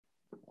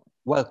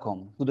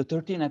Welcome to the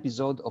 13th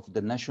episode of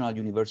the National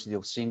University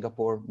of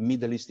Singapore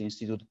Middle East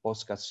Institute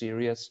podcast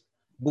series,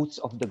 Boots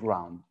of the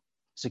Ground,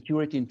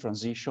 Security in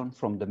Transition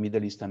from the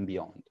Middle East and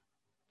Beyond.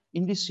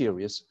 In this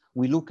series,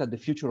 we look at the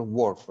future of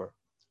warfare,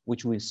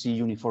 which will see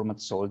uniformed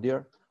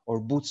soldier or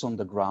boots on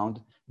the ground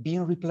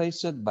being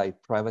replaced by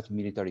private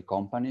military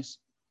companies,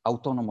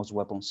 autonomous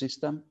weapon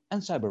system,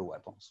 and cyber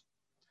weapons.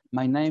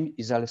 My name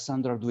is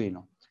Alessandro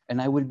Arduino,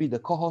 and I will be the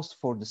co-host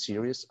for the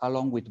series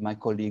along with my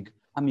colleague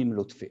Ameem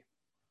Lutfi.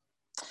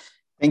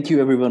 Thank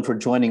you everyone for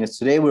joining us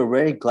today. We're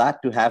very glad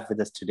to have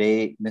with us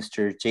today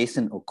Mr.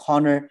 Jason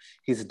O'Connor.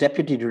 He's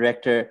Deputy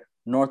Director,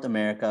 North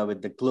America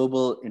with the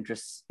Global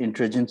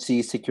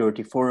Interagency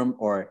Security Forum,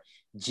 or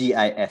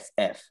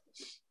GISF,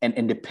 an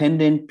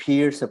independent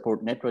peer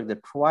support network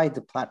that provides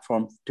a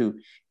platform to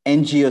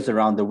NGOs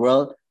around the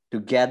world to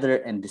gather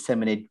and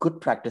disseminate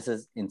good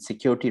practices in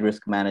security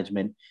risk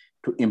management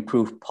to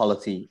improve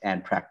policy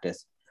and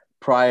practice.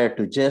 Prior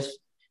to GISF,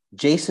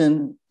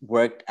 Jason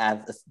worked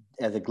as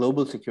a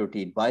global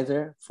security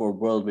advisor for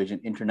World Vision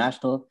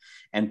International.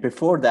 And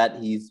before that,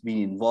 he's been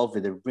involved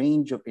with a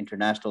range of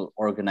international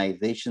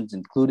organizations,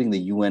 including the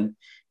UN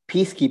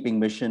Peacekeeping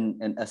Mission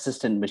and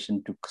Assistance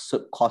Mission to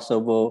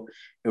Kosovo,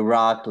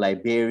 Iraq,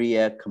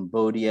 Liberia,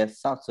 Cambodia,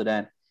 South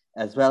Sudan,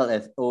 as well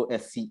as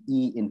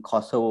OSCE in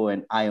Kosovo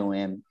and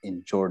IOM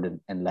in Jordan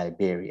and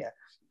Liberia.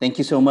 Thank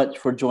you so much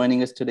for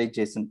joining us today,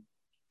 Jason.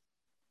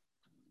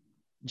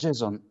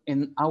 Jason,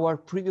 in our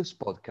previous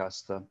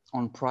podcast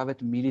on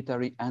private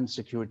military and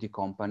security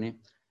company,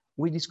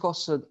 we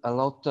discussed a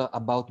lot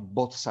about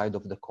both sides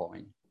of the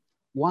coin.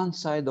 One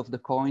side of the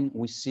coin,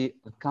 we see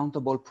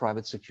accountable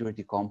private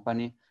security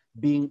company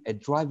being a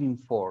driving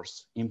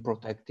force in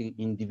protecting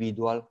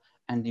individual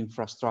and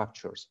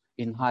infrastructures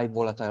in high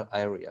volatile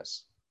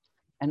areas.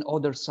 And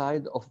other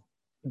side of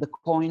the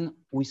coin,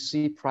 we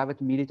see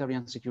private military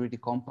and security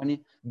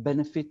company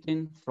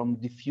benefiting from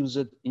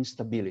diffused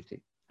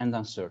instability and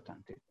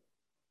uncertainty.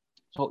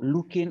 So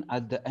looking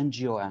at the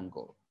NGO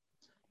angle,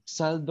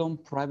 seldom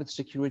private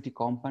security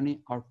companies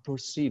are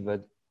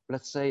perceived,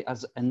 let's say,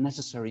 as a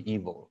necessary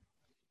evil.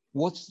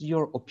 What's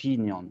your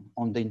opinion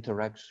on the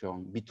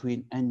interaction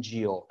between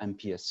NGO and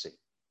PSC?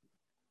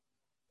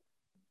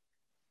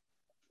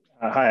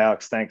 Hi,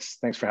 Alex. Thanks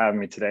for having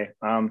me today.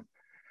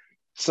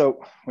 So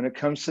when it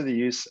comes to the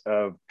use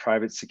of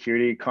private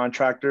security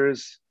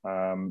contractors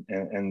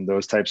and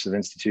those types of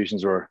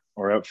institutions or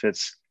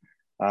outfits,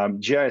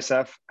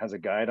 GISF has a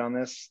guide on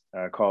this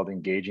called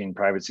Engaging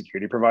Private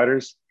Security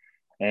Providers.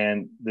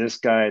 And this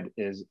guide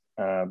is,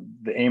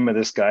 the aim of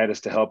this guide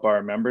is to help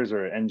our members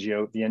or the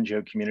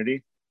NGO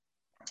community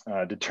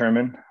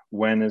determine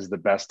when is the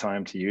best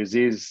time to use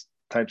these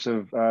types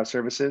of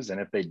services.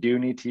 And if they do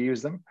need to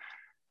use them,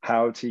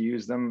 how to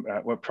use them,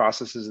 what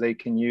processes they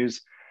can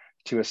use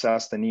to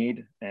assess the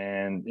need,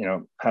 and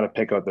how to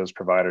pick out those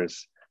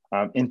providers.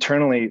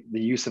 Internally,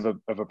 the use of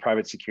a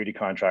private security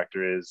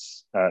contractor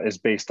is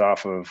based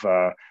off of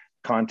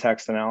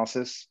context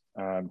analysis,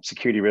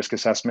 security risk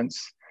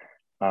assessments,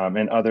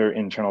 and other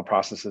internal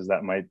processes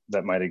that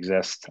might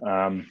exist.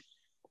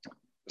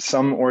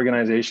 Some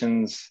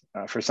organizations,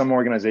 for some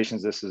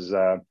organizations, this is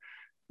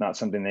not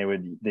something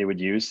they would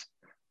use.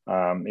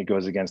 It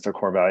goes against their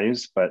core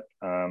values, but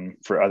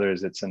for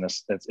others, it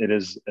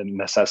is a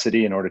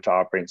necessity in order to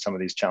operate in some of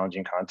these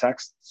challenging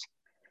contexts.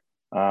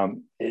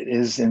 It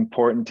is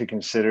important to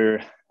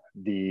consider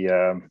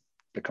the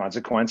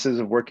consequences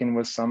of working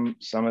with some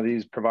of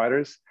these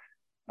providers.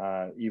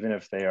 Even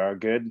if they are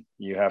good,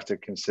 you have to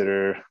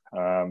consider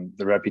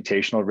the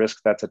reputational risk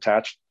that's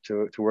attached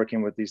to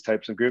working with these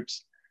types of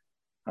groups.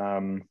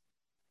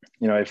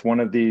 If one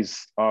of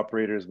these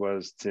operators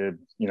was to,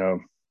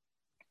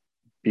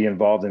 be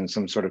involved in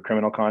some sort of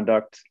criminal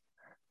conduct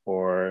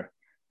or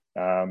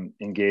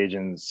engage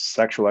in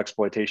sexual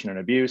exploitation and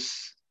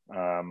abuse,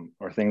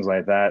 or things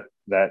like that,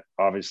 that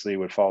obviously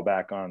would fall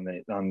back on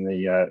the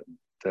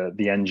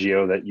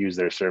NGO that use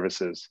their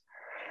services.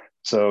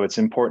 So it's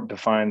important to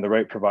find the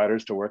right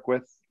providers to work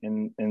with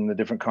in the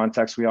different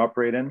contexts we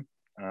operate in.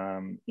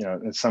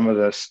 And some of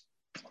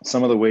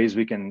the ways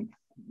we can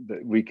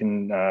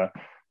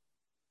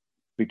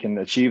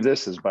achieve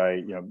this is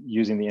by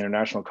using the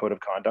International Code of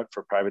Conduct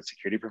for private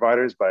security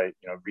providers, by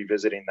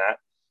revisiting that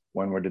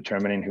when we're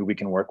determining who we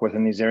can work with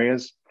in these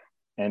areas.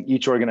 And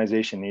each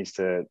organization needs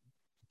to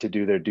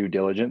do their due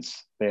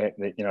diligence.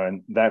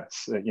 And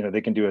that's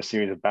they can do a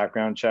series of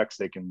background checks.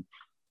 They can,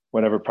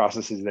 whatever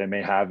processes they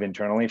may have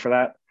internally for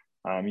that.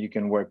 You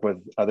can work with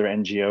other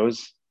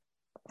NGOs.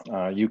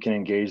 You can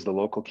engage the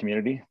local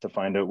community to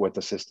find out what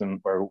the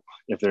system, or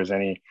if there's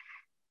any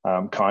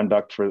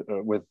conduct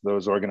with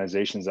those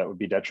organizations that would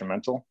be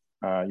detrimental.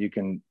 You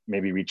can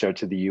maybe reach out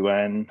to the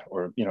UN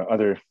or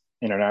other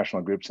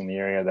international groups in the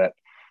area that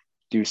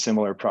do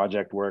similar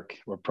project work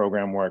or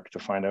program work to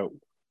find out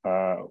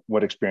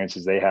what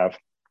experiences they have.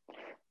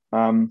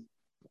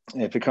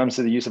 If it comes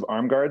to the use of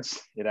armed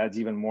guards, it adds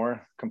even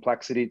more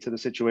complexity to the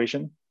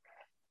situation.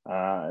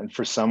 And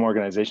for some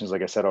organizations,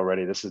 like I said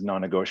already, this is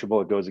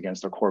non-negotiable. It goes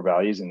against their core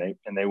values, and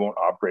they won't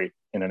operate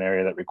in an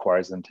area that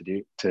requires them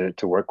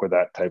to work with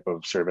that type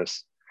of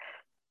service.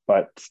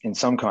 But in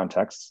some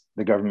contexts,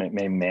 the government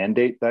may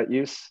mandate that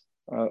use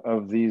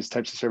of these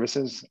types of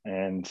services,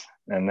 and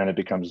then it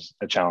becomes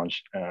a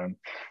challenge.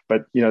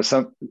 But you know,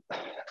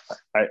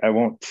 I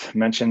won't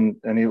mention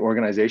any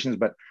organizations,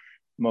 but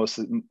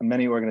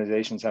many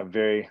organizations have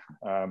very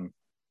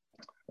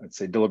let's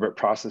say deliberate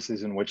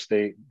processes in which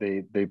they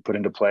put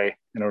into play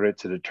in order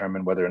to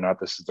determine whether or not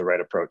this is the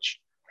right approach.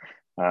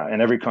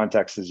 And every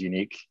context is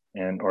unique,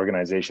 and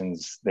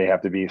organizations, they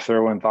have to be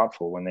thorough and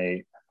thoughtful when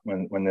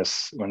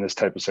this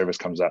type of service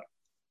comes up.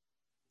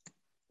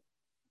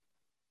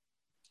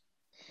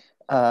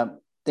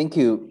 Thank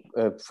you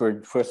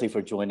firstly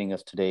for joining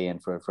us today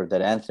and for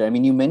that answer. I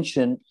mean, you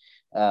mentioned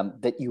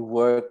that you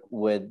work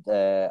with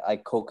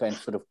ICOCA and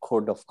sort of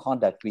code of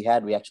conduct. We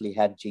actually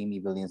had Jamie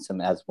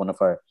Williamson as one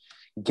of our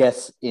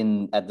guests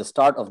at the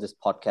start of this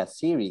podcast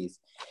series.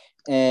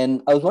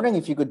 And I was wondering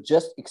if you could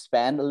just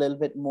expand a little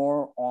bit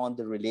more on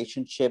the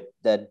relationship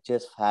that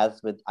GISF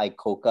has with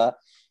ICOCA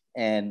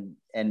and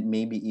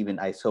maybe even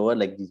ISOA,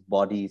 like these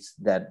bodies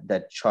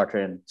that charter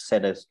and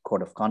set as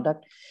code of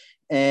conduct.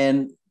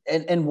 And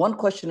one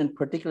question in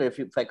particular,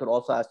 if I could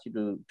also ask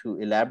you to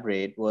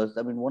elaborate, was,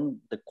 I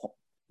mean,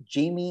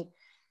 Jamie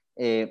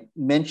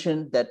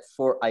mentioned that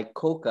for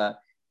ICOCA,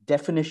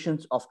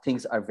 definitions of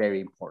things are very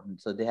important.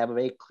 So they have a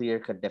very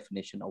clear-cut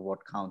definition of what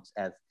counts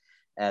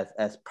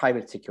as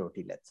private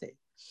security, let's say.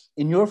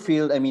 In your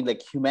field, I mean,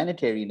 like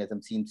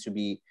humanitarianism seems to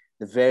be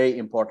the very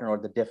important, or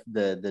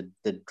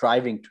the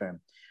driving term.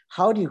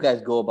 How do you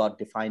guys go about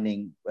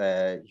defining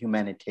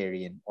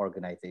humanitarian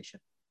organization?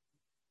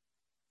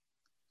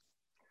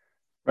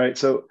 Right.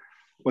 So,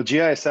 well,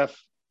 GISF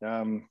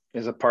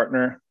is a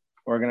partner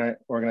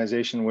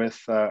organization with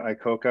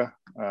ICOCA.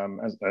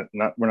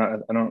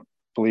 I don't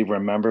believe we're a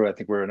member. I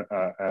think we're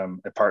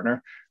a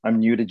partner. I'm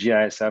new to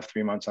GISF,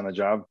 3 months on the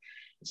job,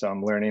 so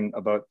I'm learning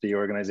about the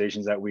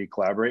organizations that we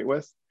collaborate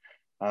with.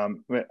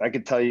 I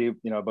could tell you,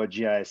 about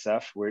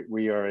GISF.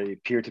 We are a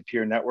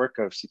peer-to-peer network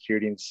of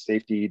security and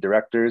safety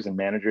directors and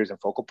managers and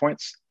focal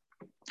points,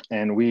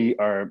 and we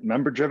are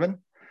member-driven,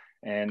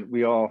 and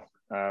we all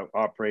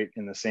operate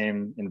in the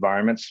same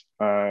environments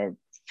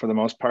for the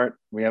most part.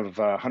 We have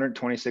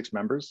 126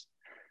 members,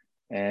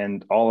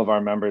 and all of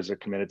our members are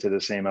committed to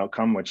the same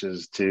outcome, which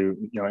is to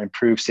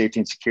improve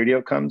safety and security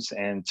outcomes,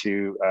 and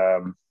to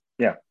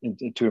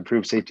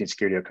improve safety and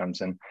security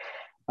outcomes. And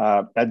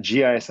at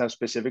GISF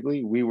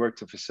specifically, we work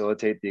to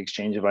facilitate the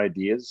exchange of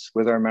ideas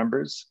with our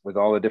members, with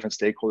all the different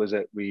stakeholders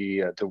that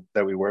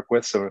we work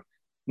with. So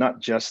not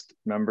just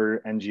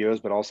member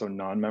NGOs, but also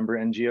non-member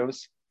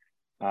NGOs,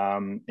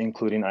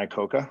 including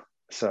ICOCA.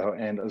 So,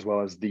 and as well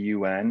as the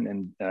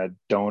UN and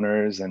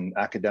donors and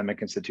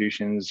academic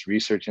institutions,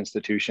 research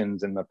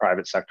institutions, and the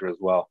private sector as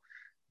well.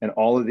 And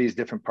all of these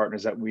different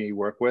partners that we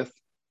work with,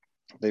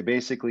 they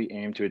basically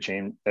aim to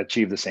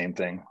achieve the same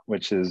thing,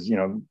 which is,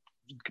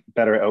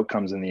 better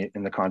outcomes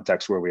in the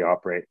context where we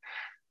operate,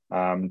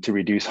 to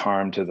reduce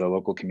harm to the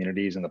local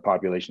communities and the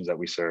populations that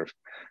we serve.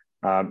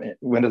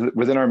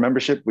 Within our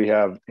membership, we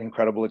have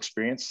incredible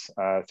experience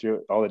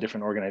through all the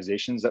different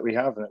organizations that we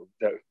have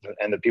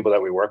and the people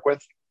that we work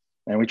with.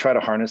 And we try to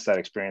harness that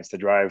experience to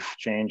drive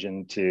change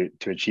and to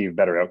achieve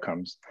better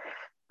outcomes.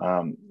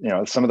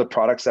 Some of the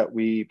products that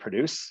we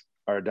produce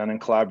are done in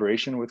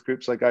collaboration with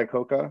groups like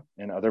ICOCA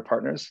and other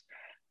partners.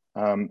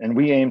 And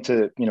we aim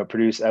to,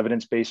 produce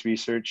evidence-based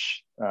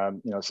research,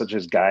 such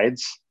as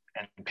guides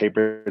and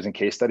papers and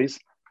case studies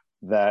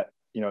that,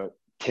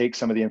 take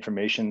some of the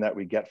information that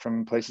we get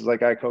from places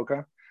like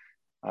ICOCA.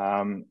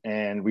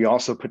 And we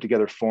also put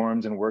together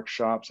forums and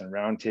workshops and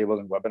roundtables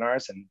and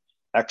webinars, and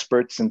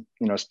experts and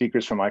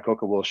speakers from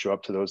ICOCA will show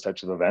up to those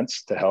types of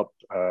events to help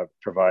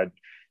provide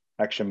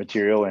extra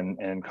material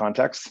and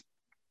context.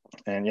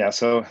 And yeah,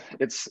 so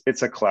it's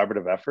a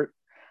collaborative effort.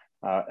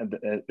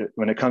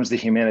 When it comes to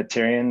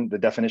humanitarian, the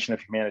definition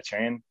of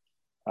humanitarian,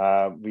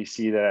 we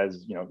see that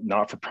as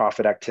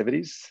not-for-profit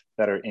activities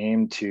that are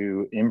aimed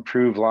to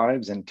improve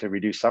lives and to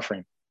reduce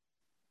suffering.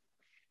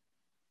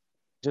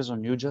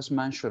 Jason, you just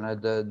mentioned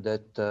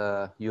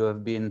that you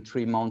have been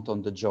 3 months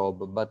on the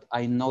job, but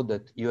I know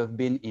that you have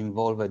been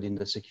involved in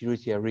the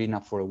security arena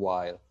for a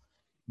while.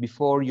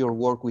 Before your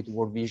work with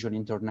World Vision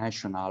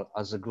International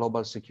as a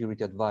global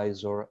security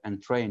advisor and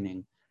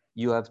training,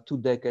 you have 2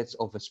 decades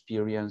of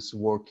experience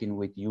working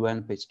with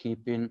UN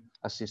peacekeeping,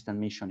 assistance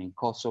mission in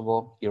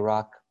Kosovo,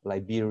 Iraq,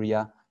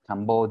 Liberia,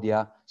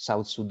 Cambodia,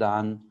 South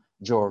Sudan,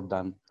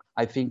 Jordan.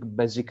 I think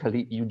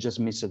basically you just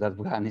missed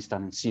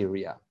Afghanistan and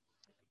Syria.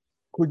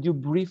 Could you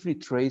briefly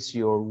trace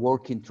your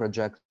working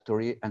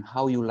trajectory and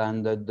how you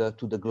landed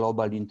to the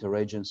Global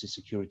Interagency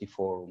Security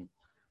Forum?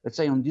 Let's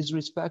say on this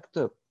respect,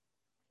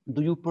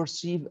 do you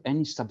perceive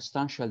any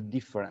substantial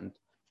difference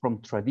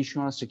from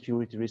traditional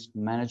security risk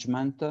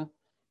management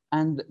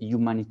and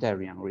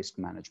humanitarian risk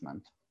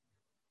management?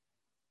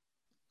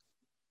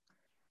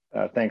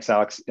 Thanks,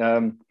 Alex.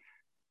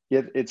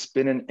 Yeah, it's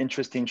been an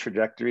interesting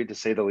trajectory to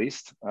say the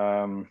least.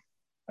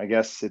 I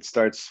guess it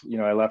starts,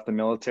 I left the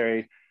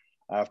military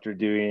after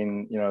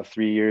doing,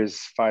 3 years,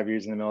 5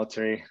 years in the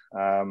military,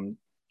 a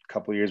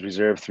couple of years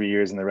reserve, 3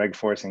 years in the Reg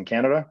Force in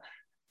Canada.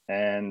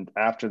 And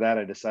after that,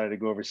 I decided to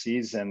go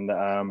overseas, and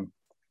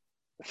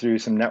through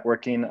some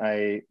networking,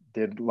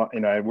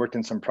 I worked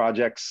in some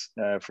projects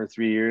for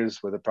 3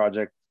 years with a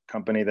project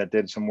company that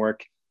did some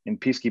work in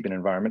peacekeeping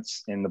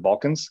environments in the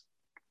Balkans.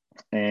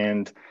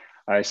 And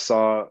I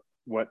saw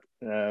what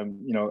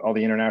all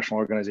the international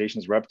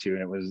organizations were up to,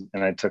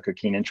 and I took a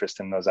keen interest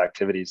in those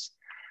activities.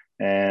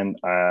 And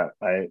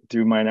I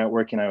through my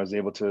networking, I was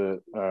able to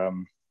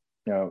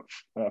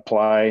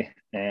apply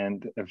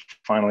and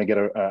finally get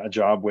a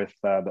job with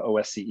the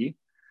OSCE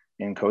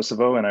in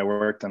Kosovo, and I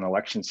worked on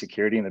election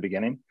security in the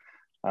beginning,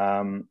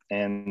 and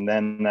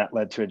then that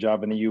led to a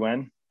job in the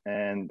UN.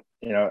 And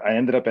I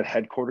ended up at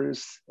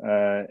headquarters,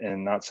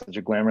 and not such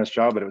a glamorous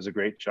job, but it was a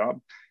great job,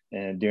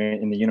 and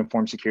doing in the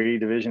Uniform Security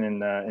Division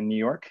in New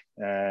York.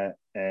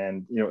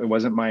 And it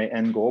wasn't my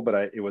end goal,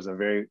 but it was a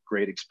very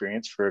great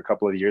experience for a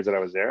couple of years that I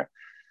was there.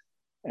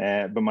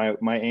 But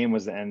my aim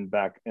was to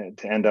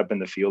end up in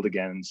the field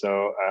again. And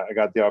so I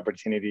got the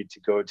opportunity to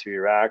go to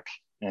Iraq,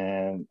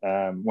 and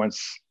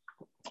once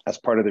as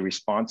part of the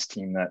response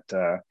team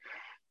that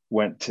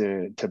went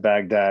to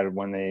Baghdad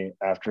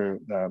after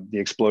the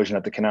explosion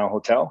at the Canal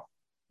Hotel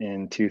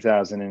in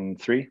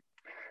 2003,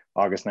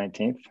 August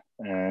 19th.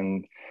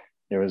 And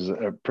it was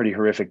a pretty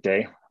horrific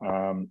day.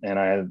 And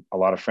I had a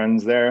lot of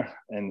friends there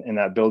in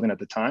that building at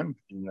the time.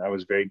 And I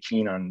was very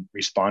keen on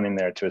responding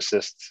there to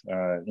assist,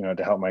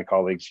 to help my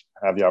colleagues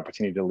have the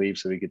opportunity to leave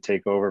so we could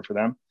take over for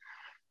them.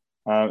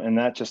 And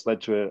that just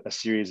led to a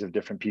series of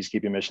different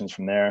peacekeeping missions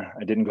from there.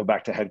 I didn't go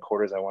back to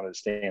headquarters. I wanted to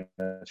stay in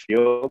the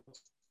field,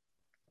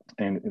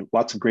 and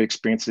lots of great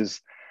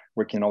experiences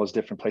working in all those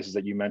different places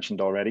that you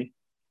mentioned already.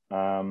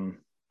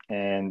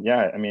 And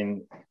yeah, I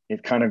mean,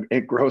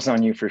 it grows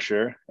on you for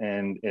sure.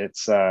 And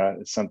it's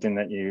something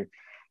that you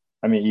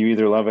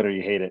either love it or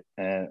you hate it.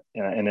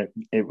 And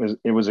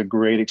it was a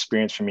great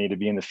experience for me to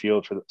be in the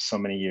field for so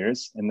many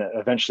years. And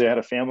eventually I had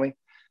a family,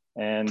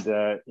 and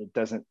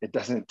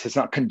it's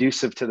not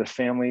conducive to the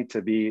family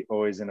to be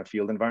always in a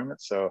field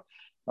environment. So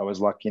I was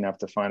lucky enough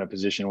to find a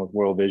position with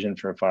World Vision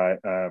for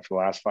the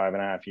last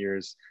 5.5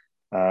 years,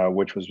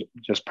 which was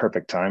just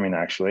perfect timing,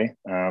 actually.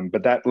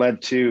 But that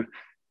led to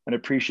an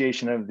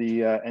appreciation of the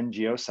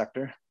NGO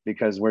sector,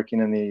 because working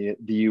in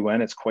the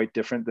UN, it's quite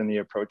different than the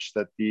approach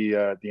that the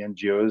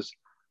NGOs,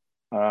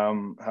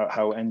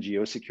 how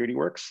NGO security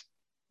works,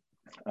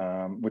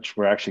 which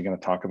we're actually going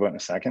to talk about in a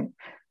second.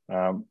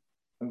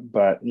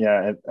 But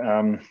yeah,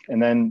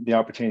 and then the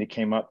opportunity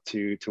came up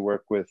to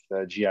work with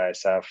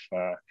GISF,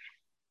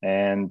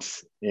 and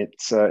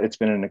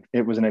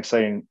it was an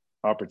exciting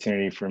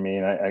opportunity for me,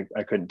 and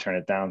I couldn't turn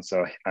it down.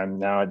 So I'm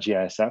now at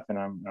GISF, and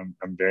I'm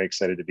very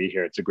excited to be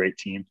here. It's a great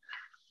team.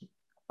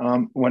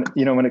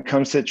 When it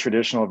comes to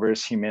traditional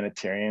versus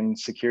humanitarian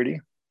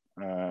security,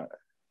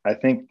 I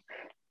think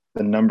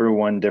the number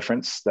one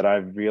difference that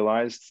I've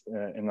realized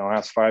in the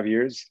last 5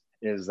 years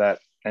is that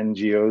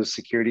NGOs,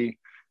 security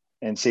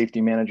and safety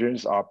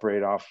managers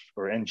operate off,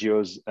 or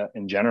NGOs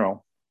in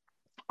general,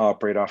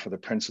 operate off of the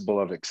principle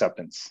of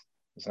acceptance.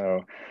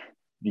 So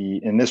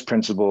this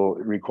principle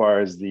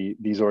requires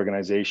these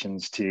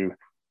organizations to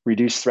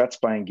reduce threats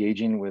by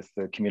engaging with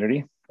the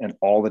community and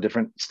all the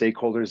different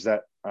stakeholders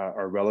that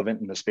are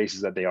relevant in the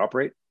spaces that they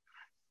operate.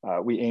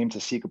 We aim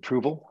to seek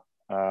approval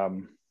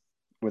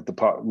with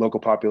the local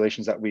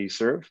populations that we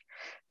serve,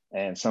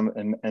 and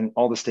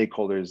all the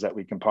stakeholders that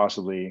we can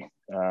possibly,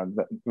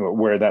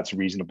 where that's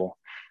reasonable.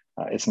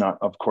 It's not,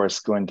 of course,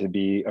 going to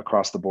be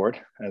across the board,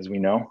 as we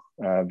know,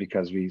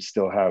 because we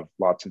still have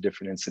lots of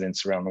different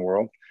incidents around the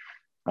world.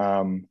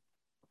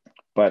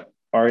 But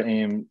our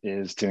aim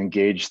is to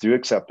engage through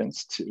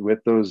acceptance with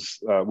those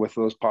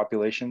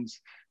populations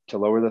to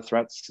lower the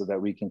threats, so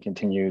that we can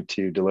continue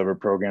to deliver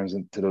programs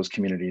to those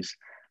communities.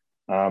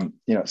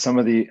 Some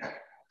of the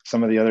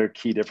other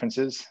key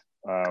differences.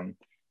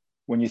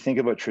 When you think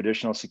about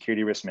traditional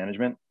security risk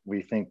management,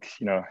 we think,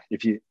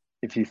 if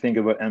you think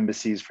about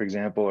embassies, for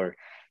example, or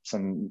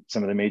some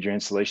of the major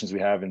installations we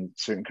have in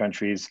certain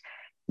countries,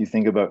 you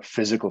think about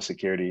physical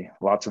security,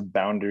 lots of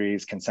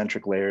boundaries,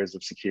 concentric layers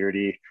of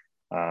security,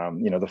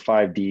 the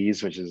 5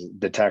 Ds, which is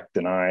detect,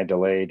 deny,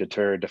 delay,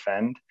 deter,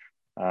 defend.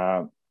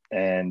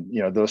 And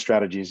those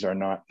strategies they're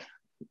not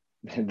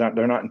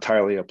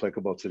entirely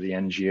applicable to the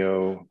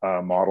NGO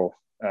model,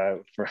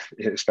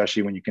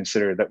 especially when you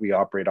consider that we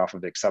operate off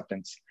of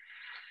acceptance.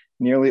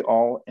 Nearly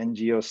all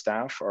NGO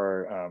staff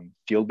are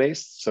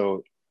field-based,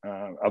 so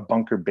a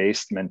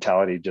bunker-based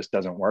mentality just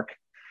doesn't work.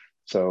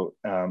 So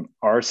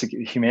our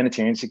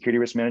humanitarian security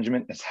risk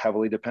management is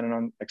heavily dependent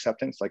on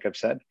acceptance, like I've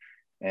said.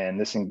 And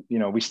this,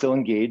 we still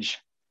engage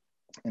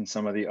in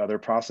some of the other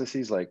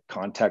processes like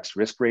context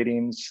risk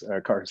ratings,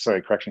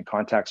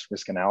 context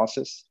risk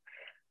analysis,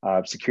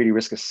 security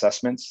risk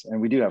assessments.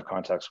 And we do have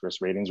context risk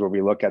ratings where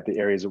we look at the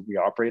areas that we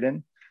operate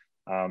in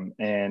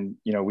And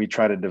we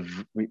try to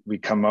we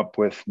come up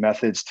with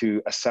methods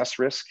to assess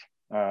risk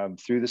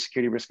through the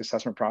security risk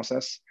assessment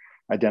process,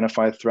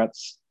 identify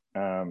threats,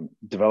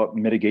 develop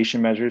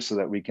mitigation measures so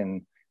that we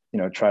can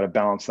try to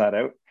balance that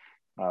out.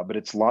 But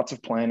it's lots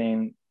of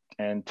planning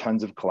and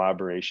tons of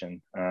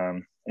collaboration.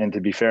 And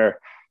to be fair,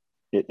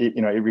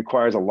 it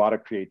requires a lot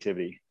of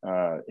creativity.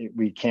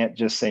 We can't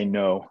just say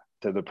no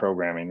to the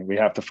programming. We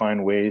have to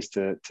find ways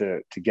to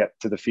get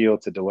to the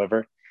field to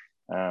deliver.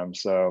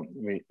 So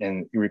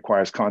it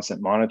requires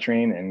constant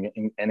monitoring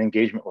and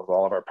engagement with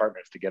all of our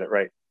partners to get it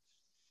right.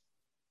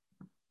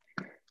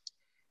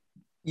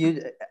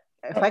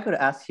 If I could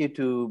ask you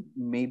to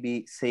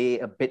maybe say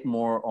a bit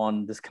more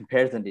on this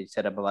comparison that you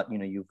set up about,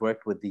 you've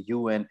worked with the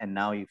UN and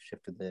now you've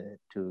shifted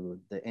to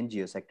the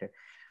NGO sector.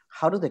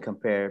 How do they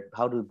compare?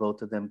 How do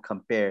both of them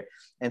compare?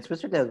 And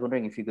specifically, I was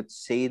wondering if you could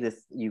say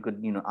this, you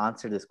could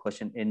answer this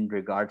question in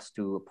regards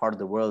to a part of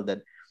the world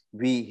that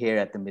we here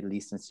at the Middle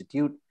East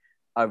Institute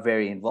are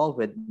very involved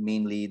with,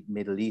 mainly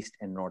Middle East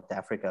and North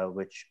Africa,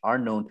 which are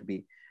known to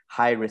be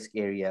high risk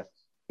area.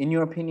 In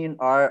your opinion,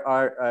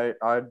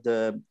 are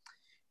the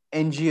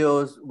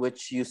NGOs,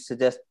 which you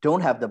suggest don't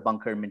have the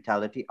bunker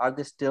mentality, are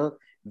they still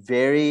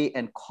very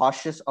and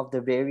cautious of the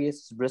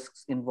various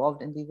risks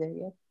involved in these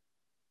areas?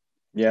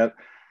 Yeah,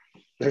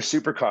 they're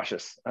super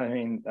cautious. I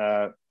mean,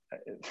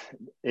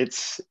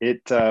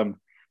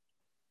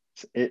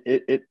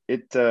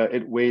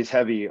 it weighs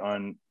heavy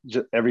on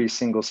every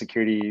single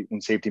security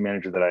and safety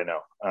manager that I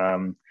know.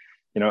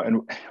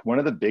 And one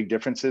of the big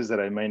differences that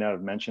I might not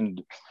have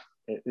mentioned,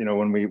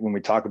 when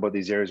we talk about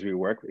these areas we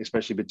work,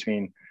 especially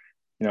between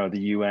the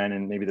UN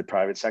and maybe the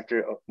private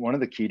sector, one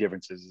of the key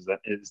differences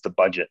is the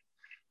budget.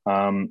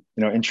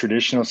 In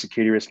traditional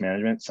security risk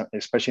management,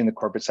 especially in the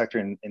corporate sector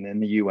and in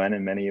the UN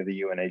and many of the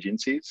UN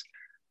agencies,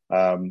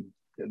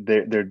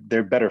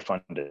 they're better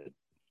funded.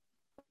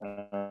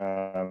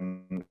 I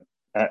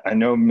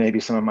know maybe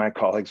some of my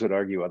colleagues would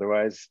argue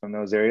otherwise from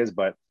those areas,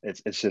 but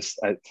it's just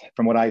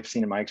from what I've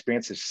seen in my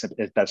experience,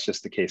 that's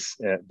just the case.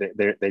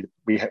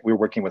 We're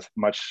working with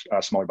much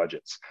smaller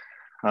budgets.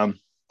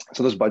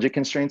 So those budget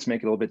constraints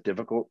make it a little bit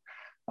difficult,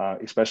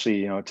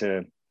 especially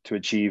to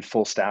achieve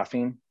full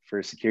staffing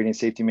for security and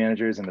safety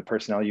managers and the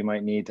personnel you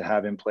might need to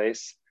have in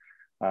place.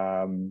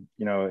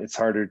 It's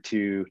harder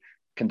to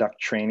conduct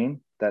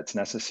training that's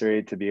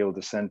necessary to be able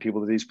to send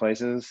people to these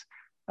places,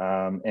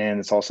 and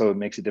it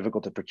makes it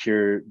difficult to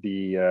procure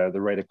the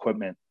right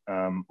equipment,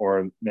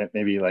 or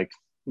maybe like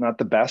not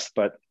the best,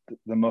 but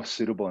the most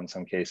suitable in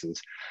some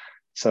cases.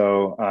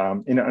 So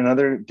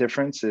another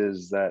difference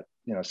is that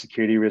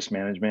security risk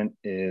management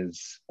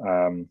is,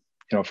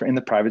 for in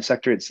the private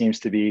sector, it seems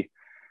to be,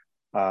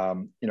 a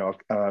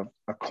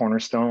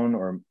cornerstone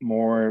or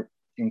more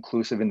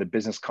inclusive in the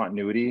business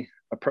continuity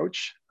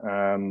approach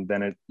than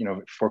it,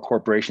 for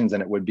corporations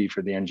than it would be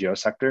for the NGO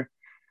sector.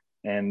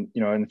 And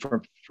and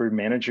for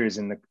managers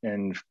in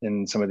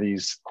some of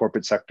these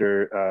corporate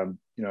sector,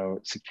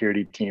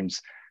 security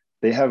teams,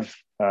 they have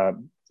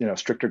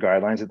stricter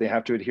guidelines that they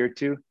have to adhere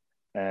to,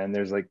 and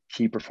there's like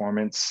key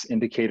performance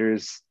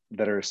indicators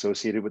that are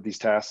associated with these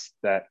tasks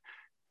that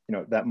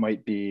that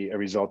might be a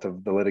result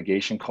of the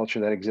litigation culture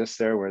that exists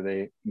there, where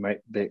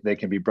they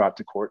can be brought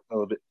to court a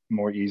little bit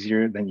more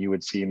easier than you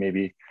would see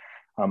maybe,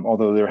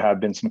 although there have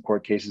been some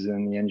court cases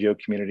in the NGO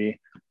community,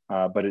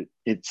 but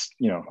it's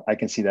I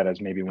can see that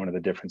as maybe one of the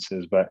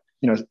differences. But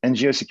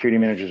NGO security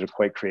managers are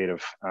quite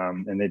creative,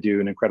 and they do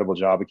an incredible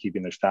job of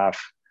keeping their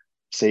staff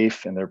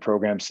safe and their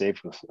programs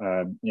safe with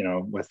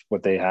with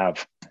what they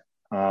have.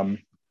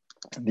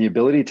 The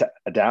ability to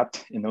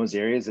adapt in those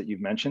areas that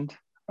you've mentioned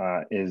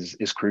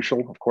is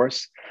crucial, of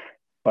course.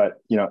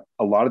 But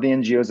a lot of the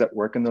NGOs that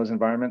work in those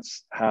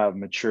environments have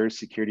mature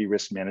security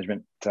risk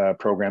management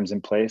programs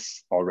in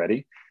place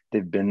already.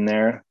 They've been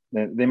there.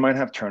 They might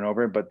have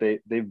turnover, but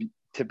they've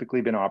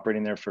typically been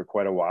operating there for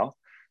quite a while.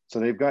 So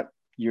they've got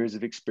years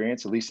of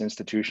experience, at least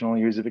institutional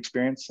years of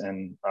experience,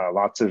 and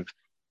lots of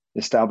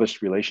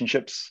established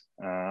relationships.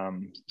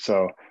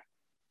 So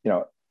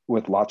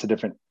with lots of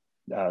different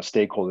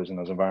stakeholders in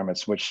those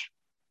environments, which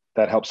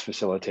that helps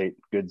facilitate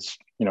good,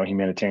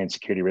 humanitarian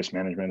security risk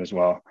management as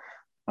well.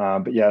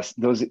 But yes,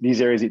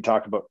 these areas you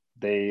talk about,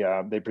 they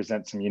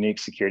present some unique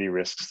security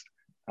risks.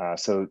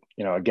 So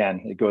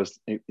again,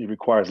 it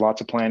requires lots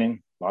of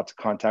planning, lots of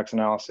context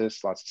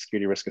analysis, lots of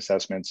security risk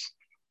assessments,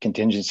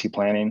 contingency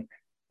planning,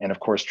 and of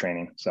course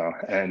training. So,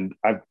 and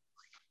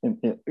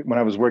when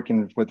I was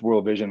working with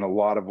World Vision, a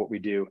lot of what we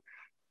do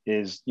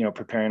is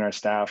preparing our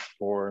staff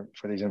for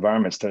these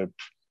environments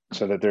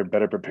so that they're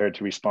better prepared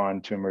to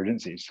respond to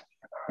emergencies.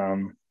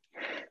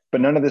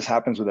 But none of this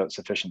happens without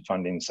sufficient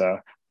funding. So,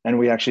 and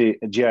we actually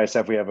at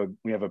GISF we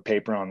have a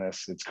paper on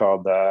this. It's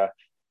called the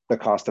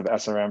cost of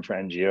SRM for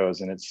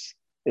NGOs, and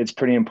it's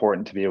pretty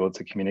important to be able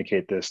to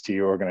communicate this to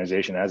your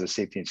organization as a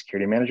safety and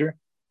security manager.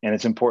 And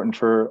it's important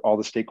for all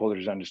the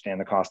stakeholders to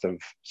understand the cost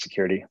of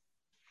security.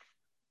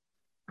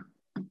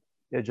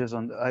 Yeah,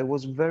 Jason, I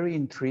was very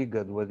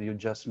intrigued when you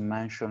just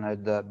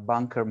mentioned the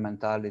bunker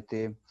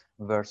mentality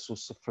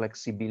versus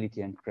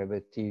flexibility and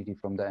creativity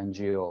from the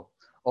NGO.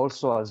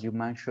 Also, as you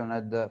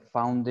mentioned,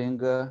 funding,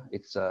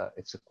 it's a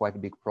quite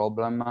big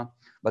problem,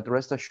 but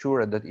rest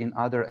assured that in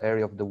other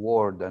areas of the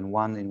world, and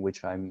one in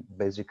which I'm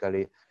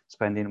basically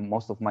spending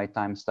most of my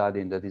time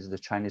studying, that is the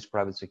Chinese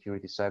private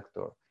security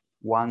sector.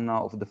 One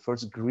of the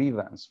first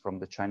grievance from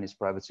the Chinese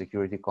private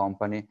security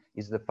company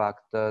is the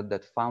fact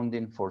that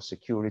funding for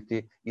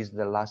security is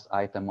the last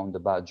item on the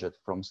budget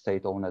from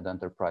state-owned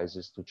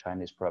enterprises to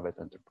Chinese private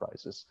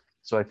enterprises.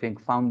 So I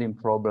think funding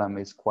problem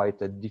is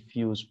quite a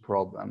diffuse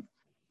problem.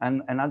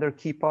 And another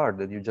key part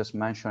that you just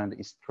mentioned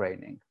is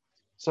training.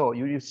 So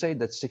you say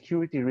that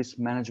security risk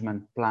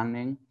management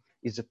planning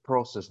is a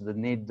process that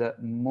needs a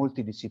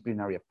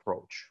multidisciplinary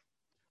approach.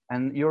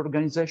 And your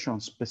organization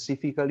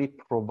specifically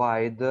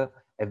provide a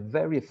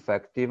very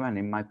effective and,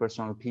 in my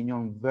personal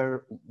opinion, very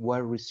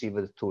well received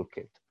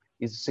toolkit.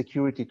 Is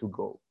Security to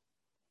Go.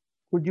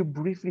 Could you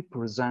briefly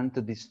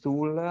present this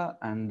tool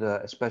and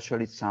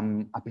especially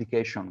some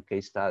application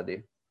case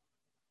study?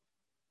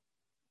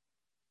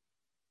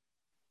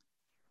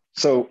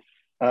 So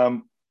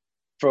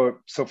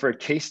for a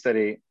case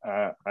study,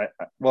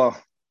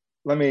 well,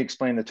 let me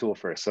explain the tool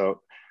first.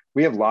 So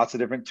we have lots of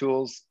different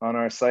tools on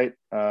our site,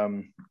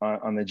 on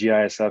the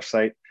GISF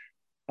site.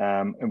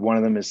 And one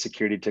of them is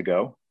Security to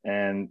Go.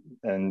 And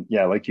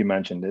yeah, like you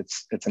mentioned,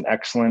 it's an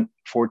excellent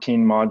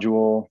 14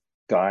 module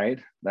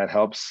guide that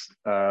helps,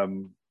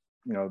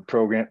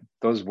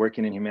 those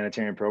working in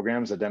humanitarian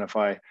programs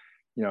identify,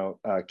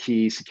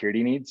 key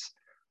security needs.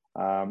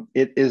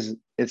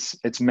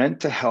 It's meant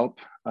to help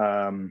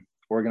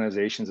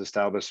organizations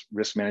establish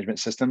risk management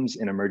systems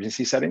in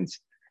emergency settings.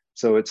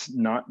 So it's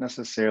not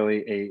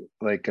necessarily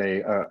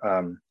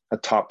a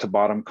top to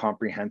bottom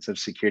comprehensive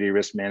security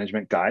risk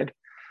management guide,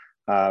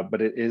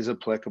 but it is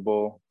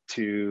applicable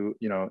to,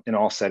 in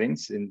all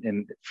settings,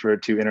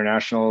 to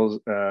international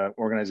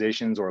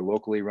organizations or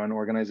locally run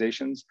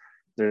organizations.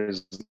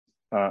 There's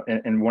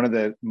and one of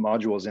the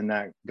modules in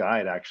that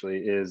guide actually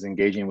is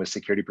engaging with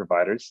security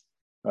providers.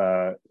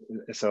 So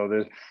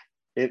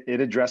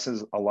it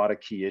addresses a lot of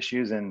key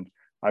issues, and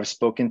I've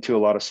spoken to a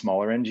lot of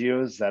smaller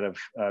NGOs that have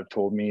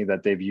told me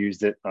that they've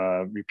used it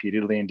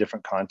repeatedly in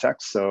different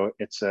contexts. So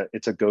it's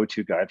a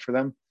go-to guide for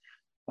them.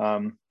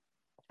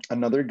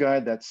 Another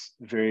guide that's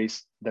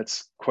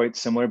quite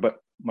similar but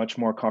much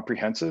more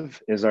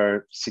comprehensive is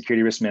our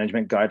security risk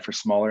management guide for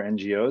smaller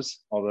NGOs.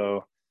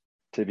 Although,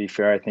 to be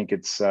fair, I think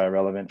it's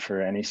relevant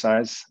for any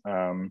size.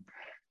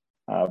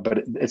 But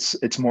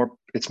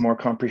it's more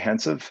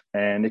comprehensive,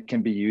 and it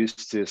can be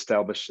used to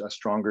establish a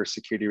stronger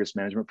security risk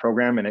management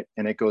program,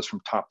 and it goes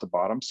from top to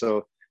bottom.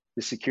 So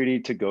the Security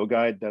to Go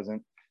guide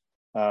doesn't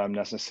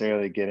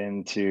necessarily get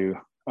into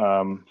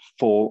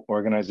full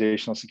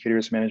organizational security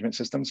risk management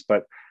systems,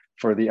 but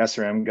for the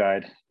SRM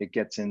guide, it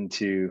gets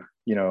into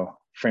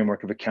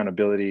framework of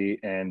accountability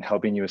and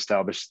helping you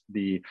establish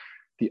the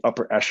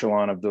upper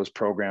echelon of those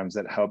programs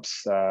that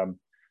helps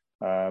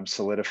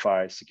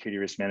solidify security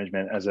risk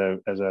management as a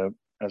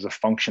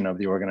function of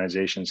the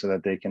organization, so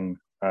that they can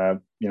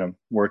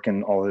work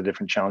in all the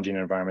different challenging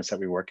environments that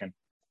we work in.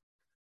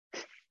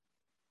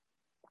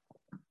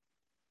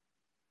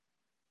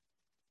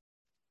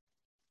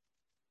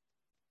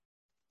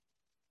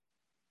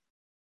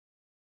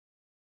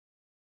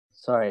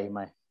 Sorry,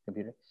 my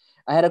computer.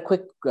 I had a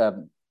quick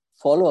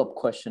follow-up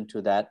question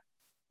to that.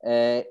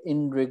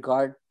 In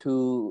regard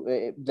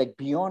to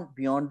beyond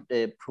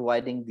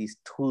providing these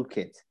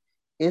toolkits,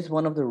 is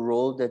one of the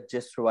roles that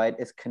GISF provide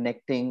is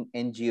connecting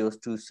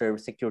NGOs to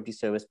security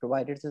service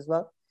providers as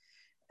well?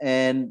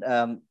 And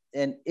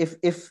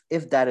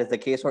if that is the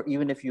case, or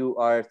even if you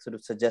are sort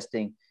of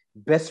suggesting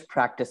best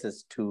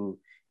practices to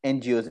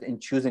NGOs in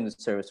choosing the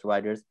service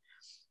providers,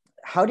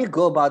 how do you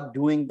go about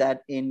doing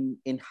that in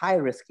high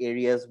risk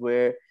areas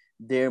where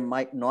there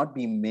might not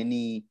be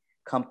many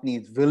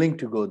companies willing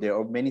to go there,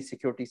 or many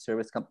security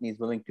service companies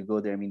willing to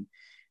go there? I mean,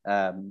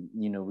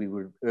 we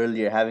were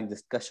earlier having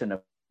discussion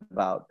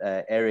about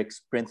Eric's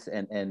Prince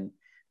and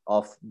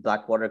of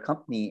Blackwater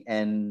Company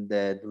and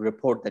the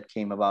report that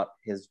came about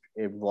his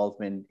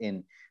involvement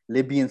in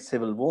Libyan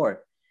civil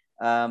war.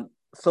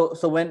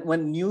 So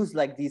when news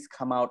like these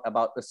come out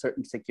about a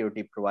certain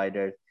security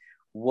provider,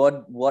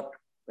 what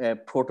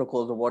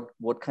protocols or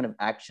what kind of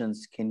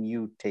actions can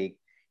you take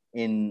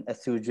in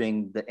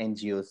assuaging the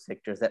NGO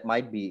sectors that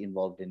might be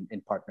involved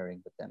in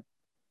partnering with them?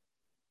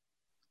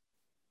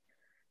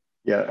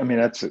 Yeah, I mean,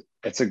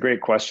 it's a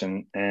great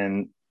question,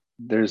 and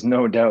there's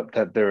no doubt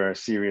that there are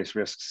serious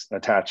risks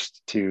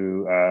attached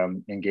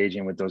to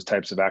engaging with those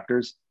types of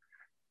actors.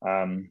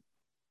 I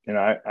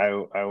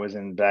was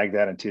in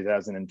Baghdad in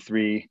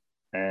 2003,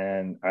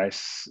 and and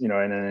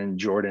then in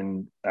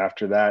Jordan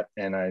after that,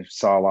 and I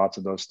saw lots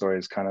of those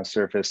stories kind of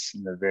surface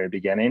in the very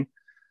beginning.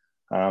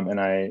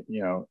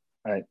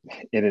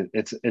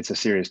 It's a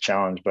serious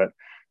challenge, but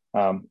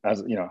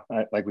as you know,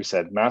 like we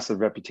said, massive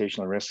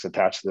reputational risks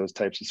attached to those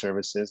types of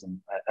services,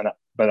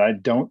 but I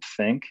don't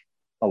think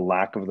a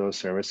lack of those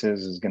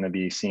services is going to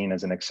be seen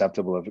as an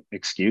acceptable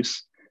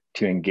excuse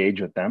to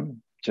engage with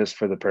them just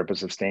for the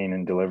purpose of staying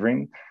and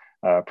delivering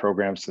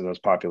programs to those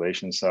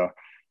populations. So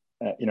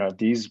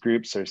these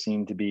groups are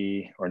seen to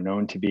be or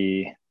known to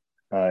be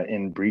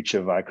in breach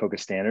of ICOCA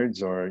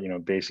standards or,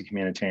 basic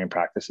humanitarian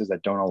practices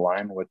that don't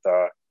align with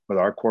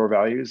our core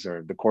values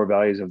or the core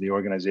values of the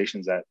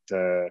organizations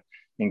that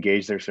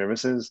engage their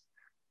services.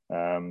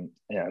 I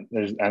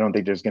don't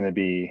think there's going to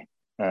be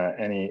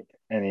any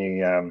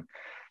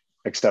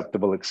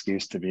acceptable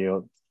excuse to be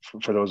able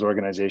for those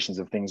organizations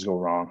if things go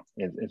wrong.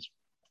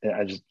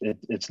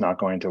 It's not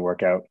going to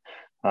work out.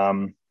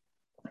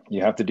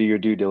 You have to do your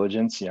due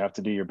diligence, you have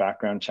to do your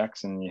background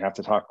checks, and you have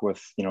to talk with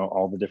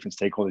all the different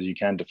stakeholders you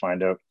can to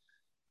find out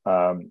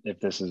if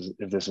this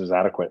is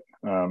adequate.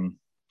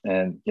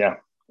 And yeah,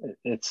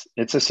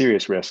 it's a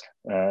serious risk.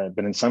 But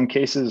in some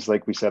cases,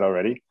 like we said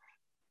already,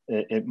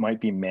 it might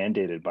be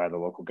mandated by the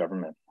local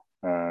government,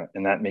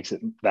 and that makes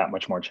it that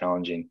much more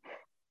challenging.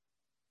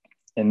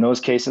 In those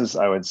cases,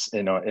 I would,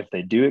 if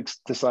they do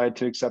decide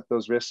to accept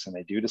those risks and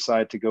they do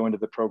decide to go into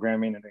the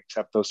programming and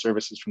accept those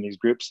services from these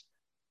groups,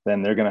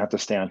 then they're going to have to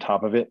stay on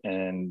top of it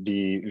and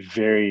be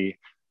very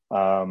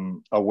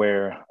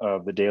aware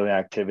of the daily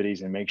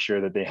activities and make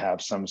sure that they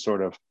have some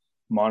sort of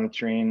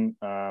monitoring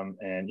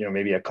and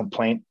maybe a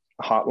complaint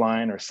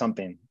hotline or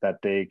something that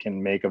they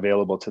can make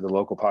available to the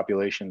local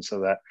population so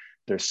that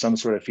there's some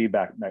sort of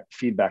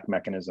feedback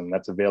mechanism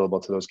that's available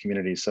to those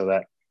communities so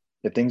that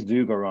if things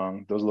do go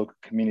wrong, those local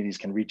communities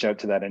can reach out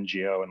to that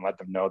NGO and let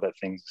them know that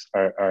things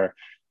are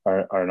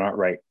not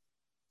right.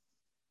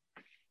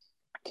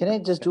 Can I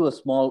just do a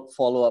small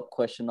follow-up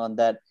question on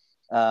that?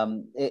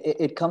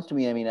 It comes to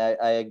me, I mean,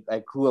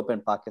 I grew up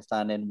in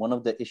Pakistan, and one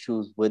of the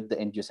issues with the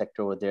NGO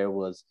sector over there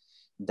was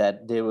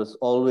that there was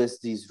always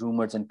these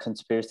rumors and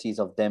conspiracies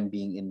of them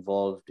being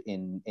involved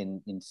in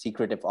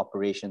secretive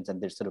operations,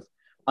 and they're sort of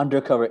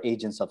undercover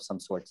agents of some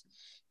sorts,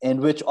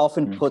 and which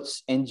often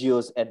puts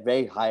NGOs at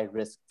very high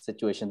risk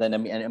situations. And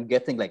I'm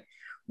guessing like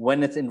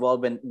when it's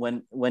involved,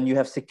 when you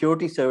have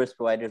security service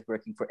providers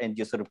working for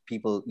NGO sort of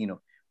people,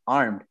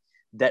 armed,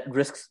 that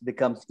risks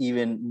becomes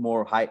even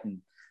more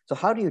heightened. So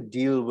how do you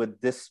deal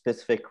with this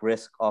specific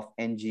risk of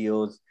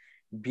NGOs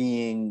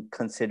being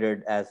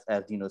considered as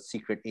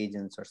secret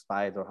agents or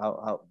spies, or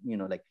how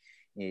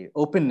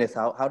openness?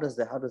 How does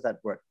that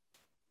work?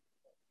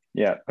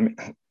 Yeah, I mean,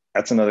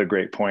 that's another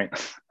great point.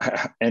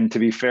 And to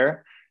be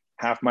fair,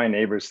 half my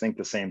neighbors think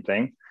the same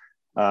thing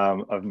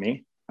of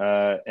me,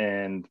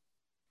 and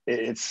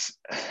it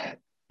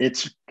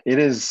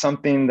is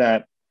something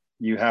that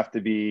you have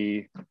to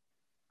be.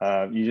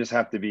 You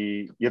have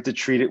to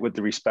treat it with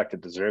the respect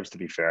it deserves, to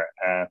be fair.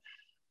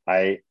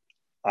 I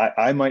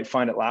might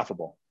find it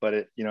laughable, but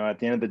at the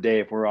end of the day,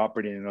 if we're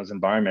operating in those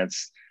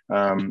environments,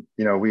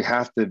 we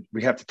have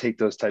to take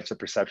those types of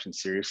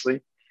perceptions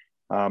seriously.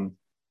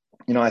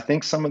 I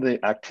think some of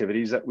the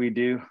activities that we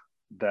do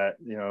that,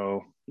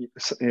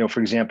 for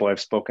example, I've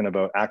spoken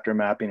about actor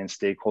mapping and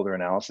stakeholder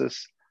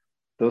analysis,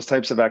 those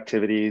types of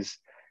activities.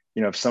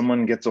 If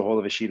someone gets a hold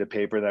of a sheet of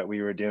paper that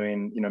we were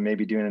doing,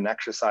 maybe doing an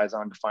exercise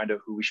on to find out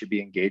who we should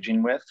be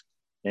engaging with,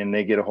 and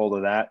they get a hold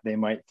of that, they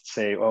might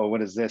say, oh,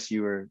 what is this?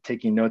 You were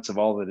taking notes of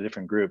all of the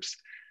different groups.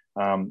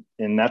 And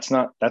that's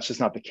just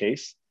not the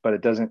case,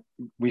 but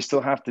we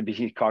still have to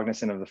be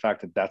cognizant of the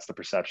fact that that's the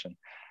perception.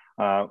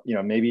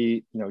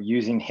 Maybe,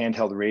 using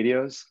handheld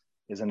radios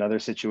is another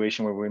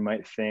situation where we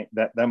might think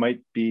that might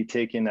be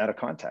taken out of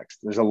context.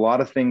 There's a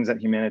lot of things that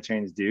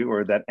humanitarians do,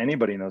 or that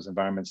anybody in those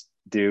environments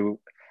do,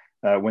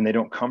 when they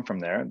don't come from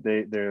there,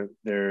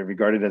 they're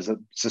regarded as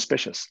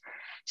suspicious.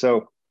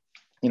 So,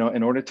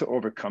 in order to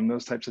overcome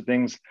those types of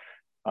things,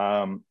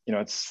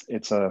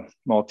 it's a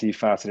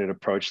multifaceted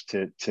approach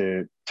to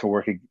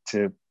working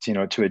to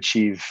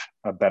achieve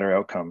a better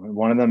outcome.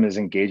 One of them is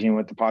engaging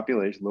with the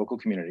population, local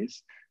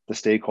communities, the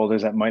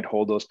stakeholders that might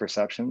hold those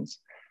perceptions.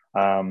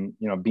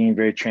 Being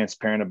very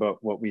transparent about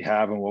what we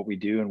have and what we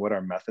do and what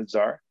our methods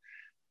are.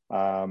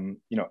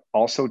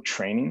 Also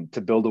training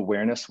to build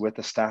awareness with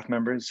the staff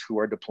members who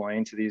are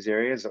deploying to these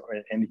areas,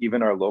 and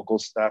even our local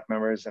staff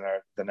members and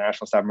the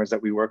national staff members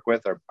that we work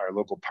with, our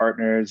local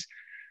partners.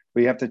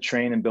 We have to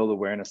train and build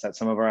awareness that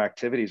some of our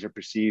activities are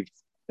perceived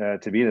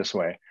to be this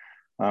way.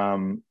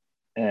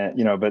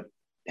 But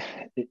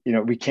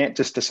we can't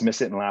just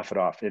dismiss it and laugh it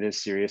off. It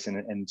is serious,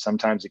 and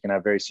sometimes it can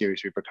have very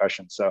serious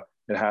repercussions. So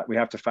we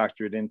have to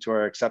factor it into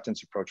our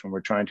acceptance approach when we're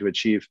trying to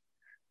achieve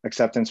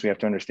acceptance. We have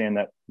to understand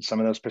that some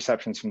of those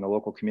perceptions from the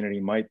local community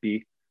might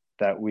be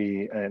that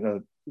we,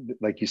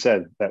 like you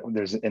said, that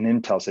there's an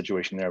intel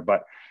situation there,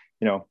 but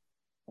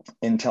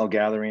intel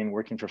gathering,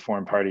 working for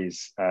foreign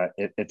parties,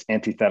 it's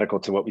antithetical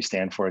to what we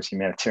stand for as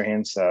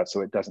humanitarians.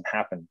 So it doesn't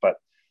happen, but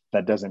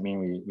that doesn't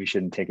mean we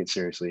shouldn't take it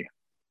seriously.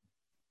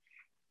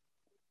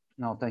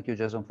 No, thank you,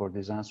 Jason, for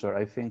this answer.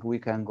 I think we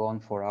can go on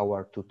for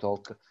hours to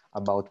talk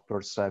about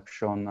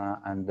perception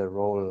and the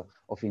role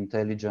of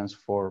intelligence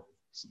for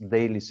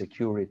daily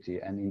security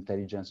and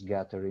intelligence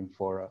gathering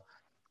for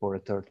a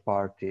third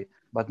party.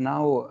 But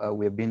now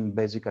we've been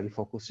basically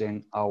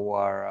focusing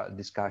our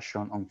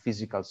discussion on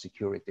physical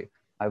security.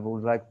 I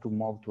would like to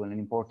move to an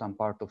important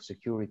part of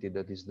security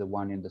that is the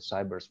one in the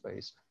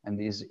cyberspace,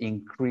 and is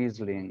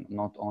increasing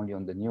not only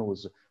on the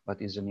news, but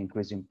is an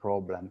increasing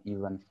problem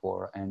even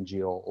for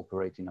NGO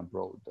operating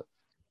abroad.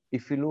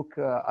 If you look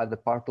at the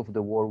part of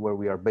the world where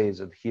we are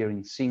based here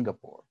in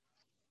Singapore,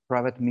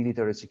 private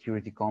military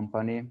security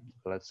company,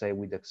 let's say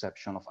with the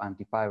exception of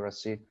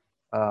anti-piracy,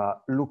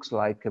 looks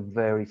like a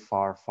very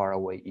far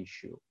away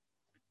issue.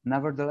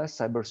 Nevertheless,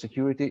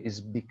 cybersecurity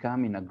is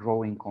becoming a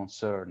growing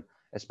concern,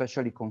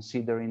 especially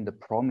considering the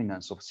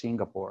prominence of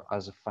Singapore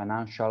as a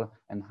financial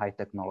and high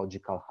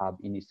technological hub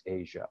in East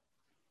Asia.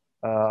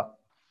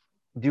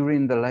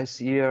 During the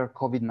last year,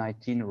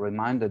 COVID-19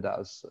 reminded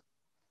us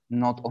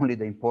not only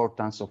the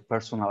importance of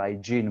personal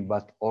hygiene,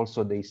 but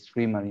also the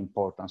extreme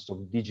importance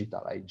of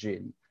digital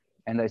hygiene.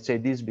 And I say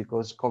this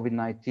because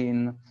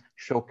COVID-19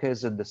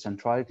 showcased the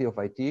centrality of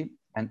IT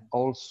and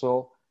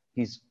also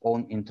its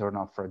own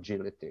internal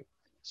fragility.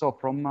 So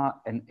from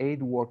an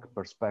aid work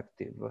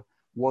perspective,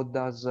 what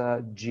does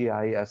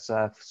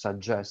GISF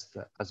suggest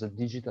as a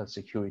digital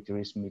security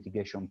risk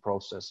mitigation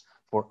process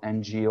for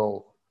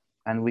NGO?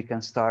 And we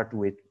can start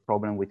with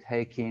problem with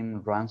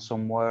hacking,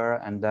 ransomware,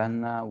 and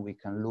then we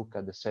can look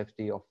at the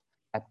safety of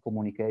app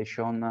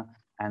communication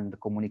and the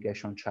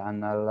communication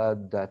channel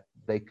that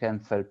they can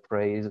fall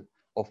prey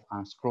of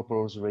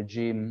unscrupulous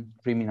regime,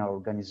 criminal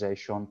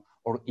organization,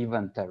 or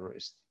even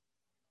terrorists.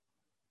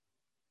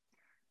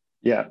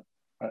 Yeah,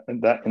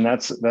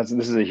 this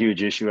is a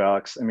huge issue,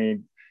 Alex. I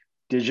mean,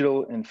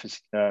 digital and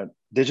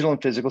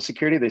physical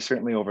security, they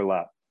certainly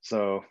overlap.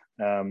 So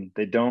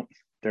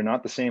they're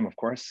not the same, of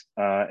course.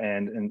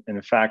 And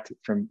in fact,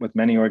 with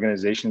many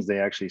organizations, they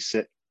actually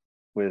sit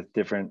with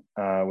different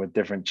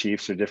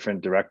chiefs or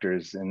different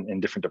directors in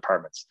different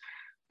departments.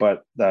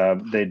 But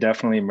they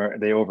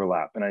definitely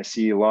overlap. And I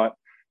see a lot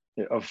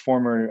of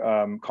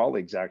former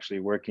colleagues actually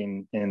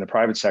working in the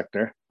private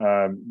sector,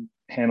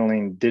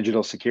 handling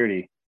digital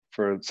security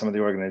for some of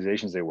the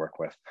organizations they work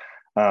with.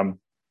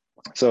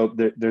 So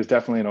there's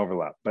definitely an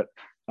overlap. But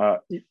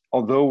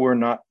although we're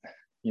not,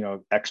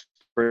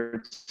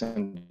 experts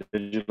in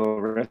digital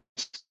risk,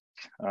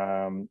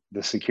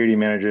 the security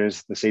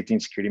managers, the safety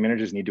and security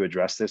managers need to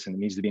address this, and it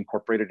needs to be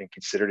incorporated and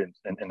considered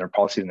in their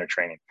policies and their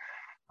training.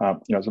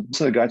 So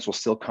most of the guides will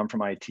still come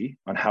from IT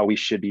on how we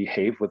should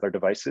behave with our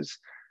devices.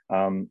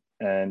 And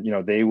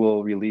they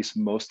will release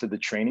most of the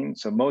training.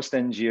 So most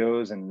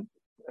NGOs and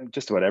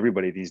just about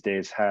everybody these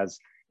days has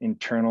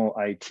internal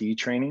IT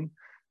training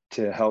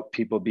to help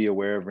people be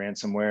aware of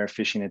ransomware,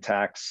 phishing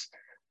attacks,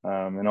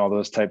 and all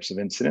those types of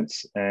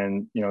incidents.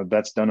 And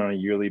that's done on a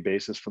yearly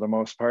basis for the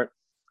most part.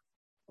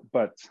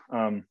 But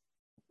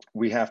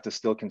we have to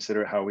still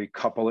consider how we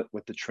couple it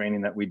with the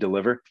training that we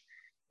deliver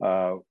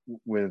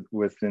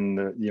within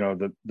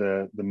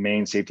the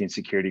main safety and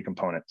security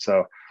component.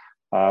 So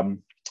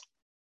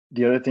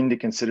the other thing to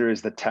consider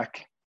is the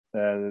tech,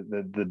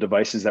 the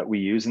devices that we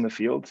use in the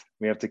field.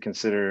 We have to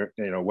consider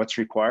what's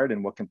required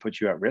and what can put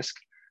you at risk.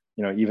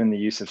 Even the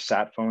use of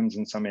sat phones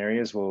in some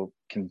areas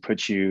can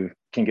get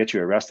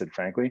you arrested,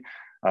 frankly.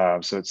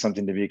 So it's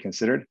something to be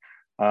considered.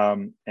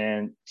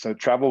 And so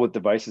travel with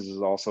devices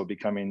is also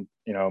becoming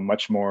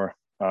much more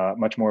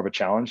of a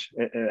challenge.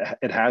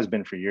 It has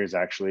been for years,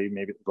 actually.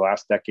 Maybe the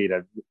last decade,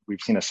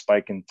 we've seen a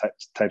spike in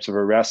types of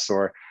arrests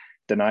or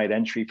denied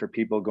entry for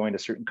people going to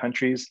certain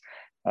countries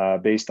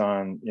based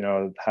on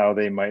how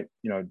they might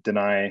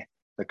deny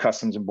the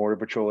Customs and Border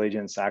Patrol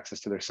agents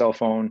access to their cell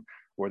phone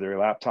or their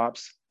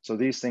laptops. So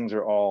these things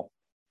are all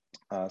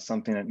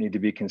something that need to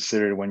be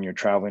considered when you're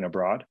traveling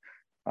abroad.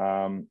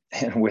 And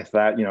with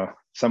that,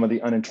 some of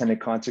the unintended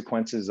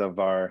consequences of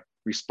our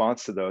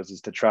response to those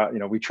is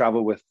we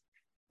travel with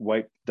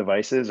white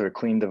devices or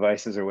clean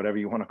devices or whatever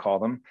you want to call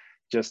them,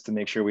 just to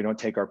make sure we don't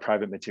take our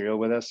private material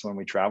with us when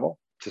we travel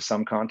to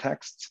some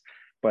contexts.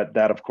 But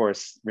that, of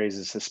course,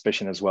 raises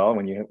suspicion as well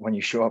when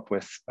you show up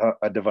with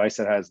a device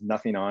that has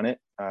nothing on it,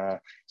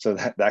 so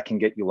that can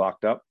get you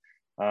locked up.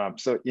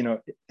 So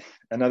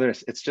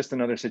it's just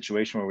another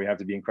situation where we have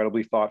to be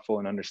incredibly thoughtful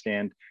and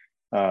understand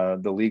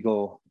the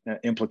legal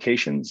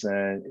implications.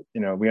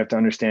 We have to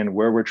understand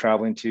where we're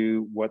traveling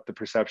to, what the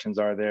perceptions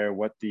are there,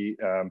 what the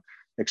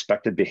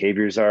expected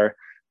behaviors are.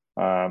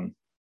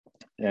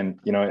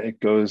 It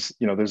goes,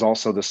 there's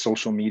also the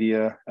social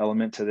media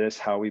element to this,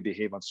 how we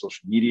behave on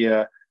social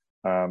media.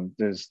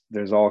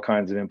 There's all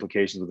kinds of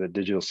implications with the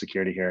digital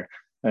security here.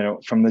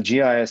 From the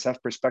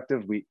GISF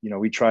perspective,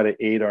 we try to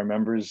aid our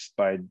members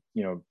by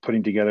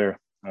putting together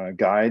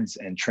guides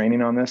and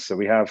training on this. So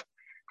we have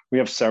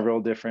several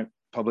different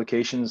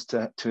publications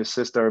to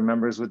assist our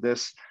members with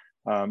this,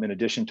 in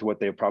addition to what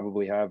they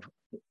probably have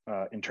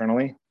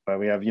internally. But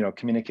we have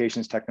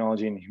communications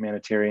technology and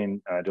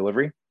humanitarian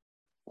delivery.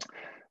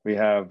 We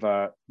have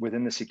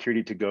within the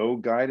Security to Go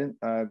guide,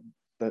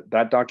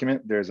 that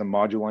document, there's a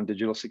module on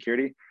digital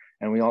security.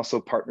 And we also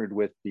partnered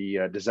with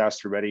the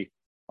Disaster Ready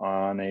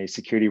on a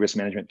security risk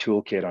management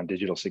toolkit on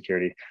digital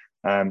security.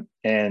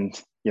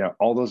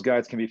 All those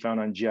guides can be found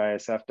on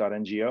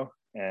gisf.ngo,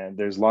 and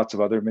there's lots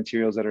of other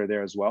materials that are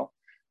there as well.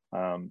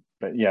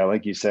 But yeah,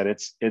 like you said,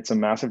 it's a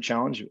massive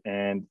challenge,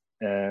 and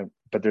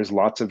but there's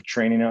lots of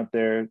training out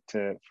there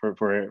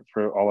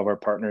for all of our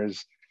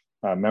partners,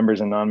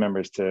 members and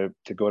non-members to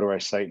go to our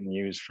site and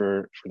use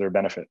for their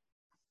benefit.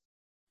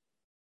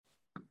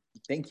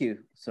 Thank you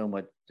so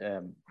much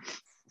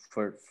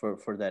for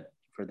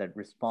that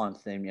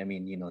response. I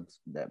mean, you know,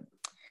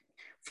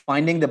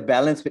 finding the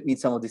balance between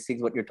some of these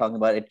things, what you're talking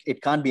about,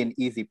 it can't be an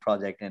easy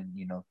project, and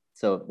you know,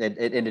 so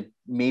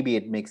maybe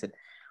it makes it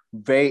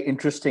very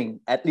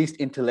interesting, at least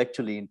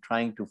intellectually, in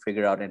trying to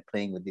figure out and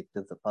playing with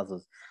the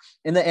puzzles.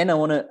 In the end, I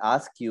want to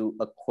ask you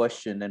a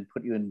question and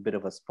put you in a bit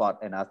of a spot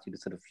and ask you to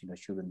sort of, you know,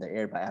 shoot in the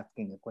air by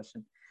asking a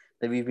question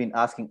that we've been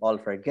asking all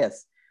of our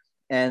guests.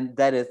 And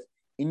that is,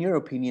 in your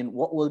opinion,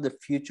 what will the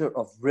future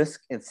of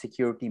risk and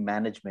security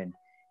management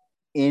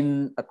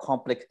in a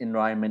complex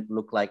environment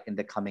look like in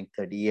the coming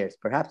 30 years?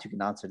 Perhaps you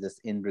can answer this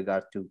in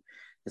regards to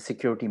the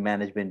security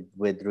management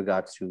with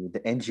regards to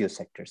the NGO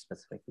sector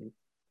specifically.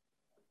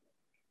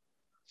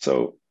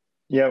 So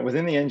yeah,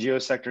 within the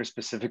NGO sector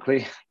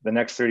specifically, the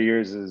next 30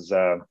 years is,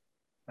 I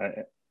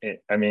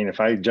mean, if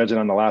I judge it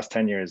on the last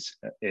 10 years,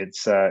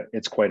 it's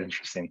quite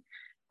interesting.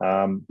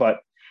 But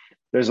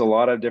there's a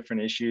lot of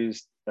different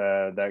issues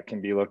that can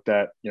be looked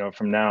at, you know,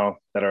 from now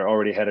that are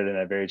already headed in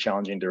a very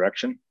challenging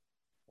direction.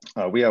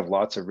 We have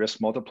lots of risk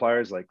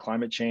multipliers like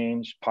climate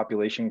change,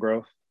 population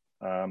growth,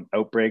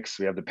 outbreaks.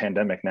 We have the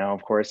pandemic now,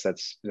 of course,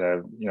 that's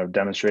you know,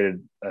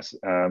 demonstrated us,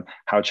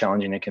 how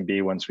challenging it can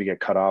be once we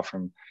get cut off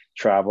from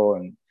travel,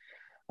 and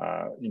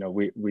you know,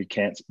 we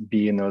can't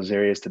be in those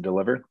areas to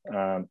deliver.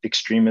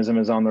 Extremism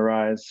is on the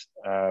rise.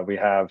 We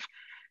have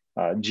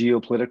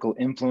geopolitical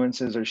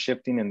influences are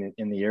shifting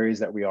in the areas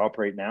that we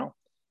operate now,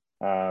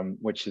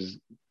 which is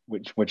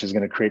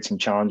going to create some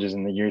challenges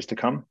in the years to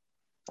come.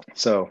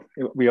 So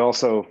we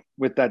also,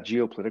 with that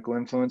geopolitical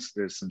influence,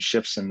 there's some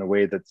shifts in the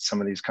way that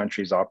some of these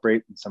countries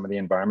operate and some of the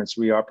environments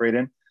we operate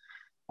in.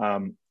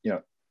 You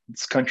know,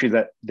 it's countries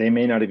that they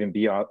may not even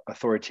be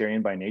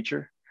authoritarian by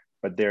nature,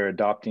 but they're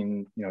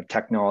adopting, you know,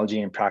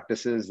 technology and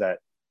practices that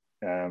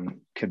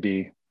could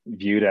be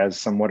viewed as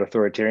somewhat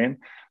authoritarian.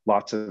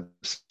 Lots of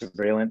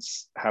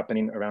surveillance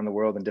happening around the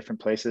world in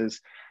different places.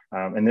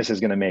 And this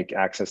is going to make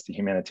access to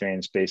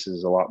humanitarian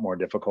spaces a lot more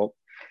difficult.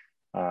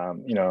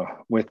 You know,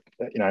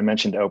 I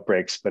mentioned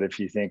outbreaks, but if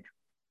you think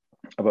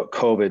about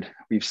COVID,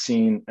 we've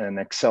seen an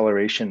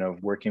acceleration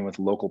of working with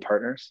local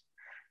partners.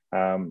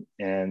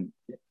 And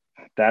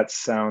that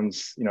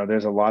sounds, you know,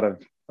 there's a lot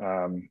of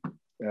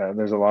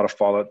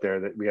fallout there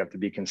that we have to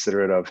be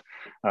considerate of.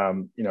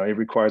 You know, it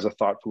requires a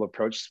thoughtful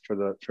approach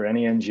for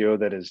any NGO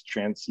that is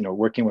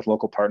working with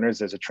local partners.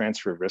 There's a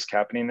transfer of risk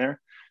happening there.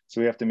 So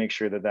we have to make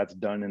sure that that's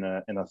done in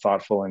a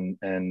thoughtful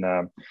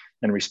and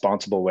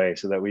responsible way,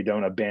 so that we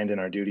don't abandon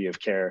our duty of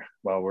care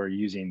while we're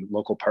using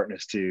local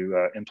partners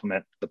to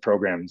implement the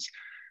programs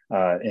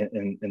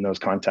in those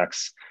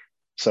contexts.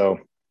 So,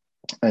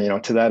 you know,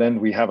 to that end,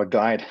 we have a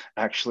guide,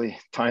 actually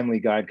timely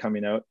guide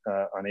coming out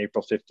on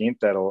April 15th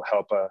that'll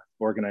help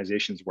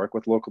organizations work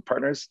with local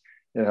partners.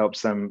 It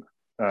helps them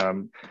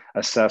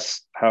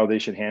assess how they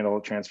should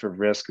handle transfer of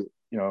risk,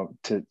 you know,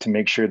 to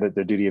make sure that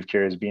their duty of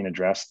care is being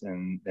addressed,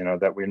 and, you know,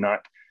 that we're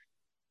not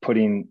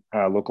putting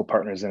local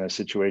partners in a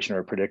situation or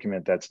a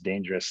predicament that's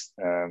dangerous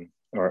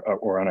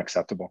or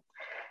unacceptable.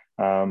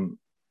 You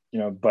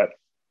know, but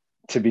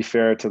to be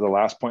fair to the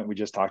last point we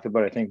just talked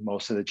about, I think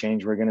most of the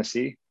change we're going to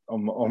see,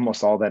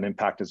 almost all that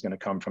impact is going to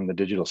come from the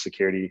digital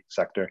security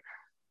sector.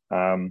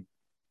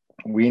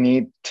 We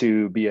need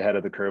to be ahead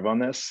of the curve on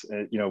this.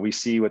 You know, we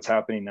see what's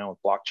happening now with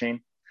blockchain.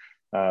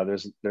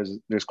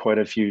 There's quite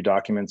a few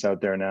documents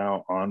out there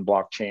now on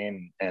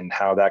blockchain and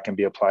how that can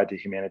be applied to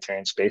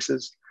humanitarian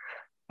spaces.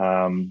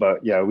 But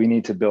yeah, we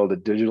need to build a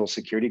digital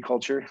security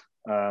culture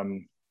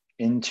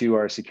into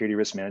our security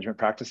risk management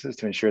practices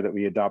to ensure that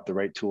we adopt the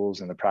right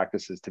tools and the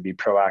practices to be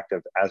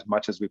proactive as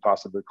much as we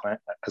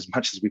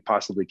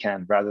possibly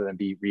can, rather than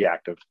be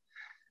reactive.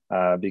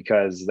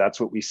 Because that's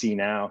what we see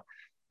now.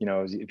 You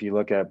know, if you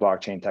look at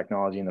blockchain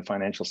technology in the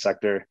financial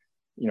sector,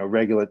 you know,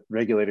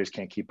 regulators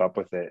can't keep up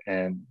with it,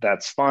 and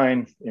that's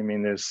fine. I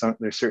mean, there's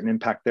certain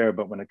impact there,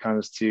 but when it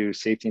comes to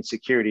safety and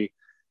security,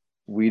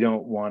 we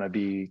don't want to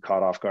be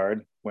caught off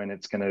guard when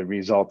it's going to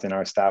result in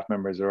our staff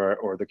members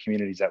or the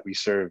communities that we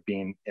serve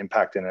being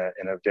impacted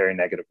in a very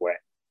negative way.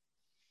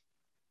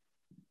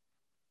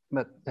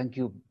 But thank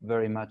you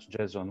very much,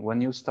 Jason. When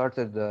you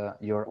started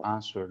your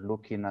answer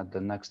looking at the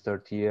next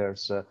 30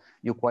 years,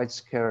 you quite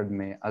scared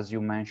me. As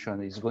you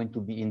mentioned, it's going to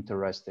be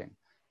interesting.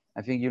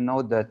 I think you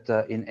know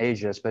that in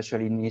Asia,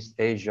 especially in East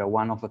Asia,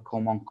 one of the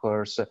common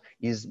curse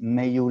is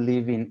may you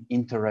live in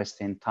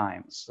interesting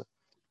times.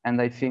 And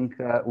I think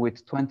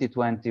with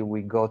 2020,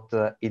 we got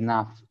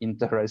enough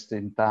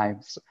interesting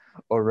times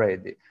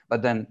already.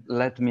 But then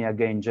let me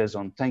again,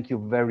 Jason, thank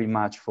you very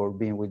much for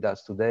being with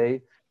us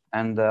today.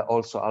 And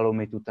also allow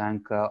me to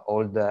thank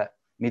all the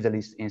Middle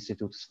East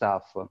Institute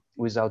staff,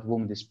 without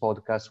whom this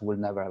podcast will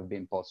never have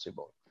been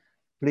possible.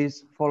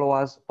 Please follow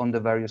us on the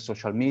various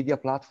social media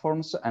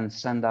platforms and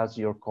send us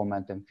your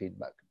comment and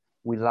feedback.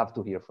 We love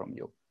to hear from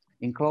you.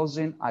 In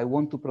closing, I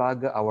want to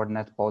plug our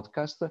net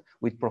podcast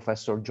with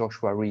Professor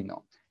Joshua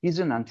Reno. He's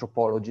an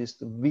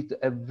anthropologist with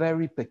a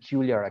very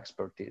peculiar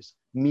expertise,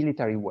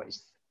 military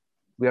waste.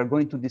 We are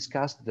going to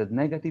discuss the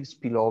negative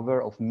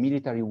spillover of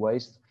military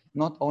waste,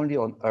 not only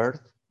on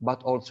Earth,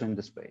 but also in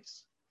the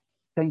space.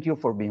 Thank you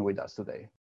for being with us today.